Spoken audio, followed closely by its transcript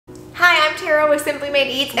I'm Tara with Simply Made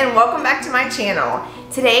Eats and welcome back to my channel.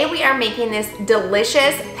 Today we are making this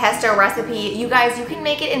delicious pesto recipe. You guys, you can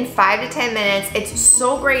make it in 5 to 10 minutes. It's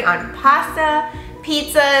so great on pasta,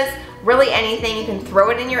 pizzas, really anything. You can throw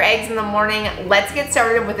it in your eggs in the morning. Let's get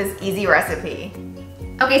started with this easy recipe.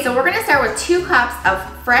 Okay, so we're gonna start with 2 cups of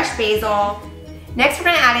fresh basil. Next, we're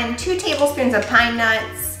gonna add in 2 tablespoons of pine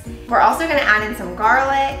nuts. We're also gonna add in some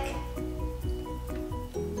garlic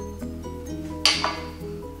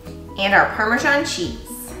and our Parmesan cheese.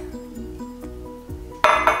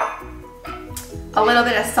 A little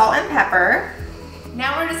bit of salt and pepper.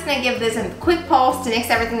 Now we're just gonna give this a quick pulse to mix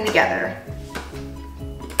everything together.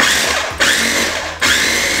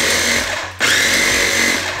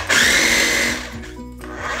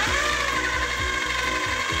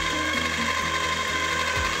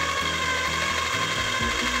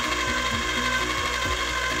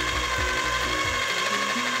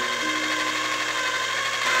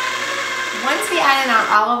 Once we add in our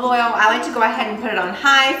olive oil, I like to go ahead and put it on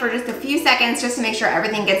high for just a few seconds just to make sure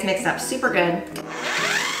everything gets mixed up super good.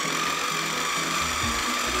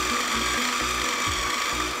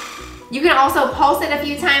 You can also pulse it a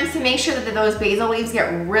few times to make sure that those basil leaves get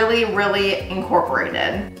really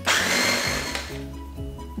incorporated.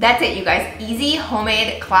 That's it, you guys. Easy,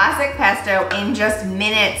 homemade, classic pesto in just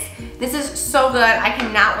minutes. This is so good. I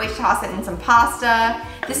cannot wait to toss it in some pasta.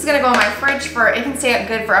 This is gonna go in my fridge it can stay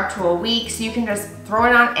good for up to a week, so you can just throw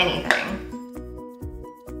it on anything.